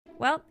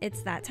Well,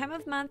 it's that time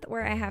of month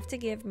where I have to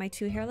give my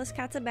 2 hairless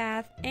cats a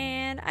bath,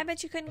 and I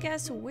bet you couldn't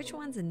guess which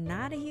one's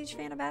not a huge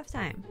fan of bath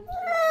time.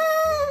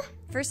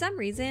 For some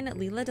reason,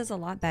 Leela does a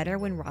lot better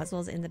when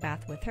Roswell's in the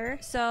bath with her,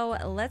 so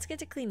let's get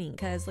to cleaning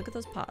because look at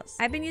those paws.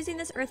 I've been using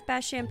this Earth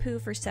Bath shampoo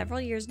for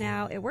several years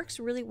now. It works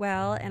really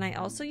well, and I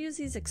also use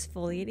these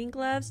exfoliating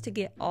gloves to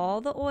get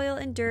all the oil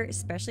and dirt,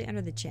 especially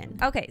under the chin.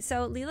 Okay,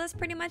 so Leela's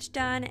pretty much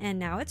done, and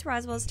now it's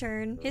Roswell's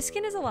turn. His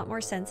skin is a lot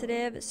more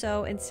sensitive,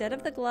 so instead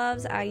of the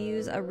gloves, I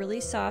use a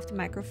really soft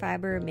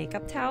microfiber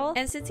makeup towel,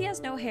 and since he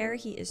has no hair,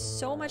 he is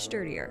so much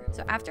dirtier.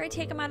 So after I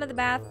take him out of the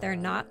bath, they're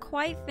not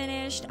quite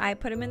finished. I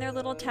put them in their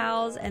little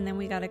towels, and then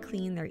we gotta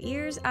clean their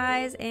ears,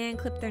 eyes, and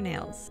clip their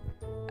nails.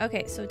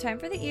 Okay, so time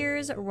for the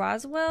ears.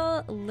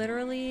 Roswell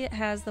literally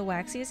has the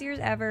waxiest ears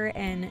ever,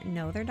 and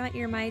no, they're not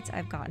ear mites.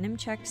 I've gotten him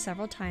checked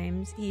several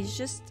times. He's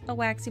just a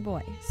waxy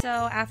boy. So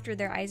after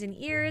their eyes and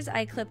ears,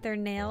 I clip their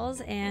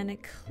nails, and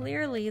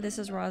clearly this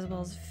is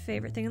Roswell's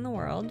favorite thing in the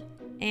world.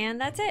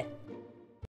 And that's it.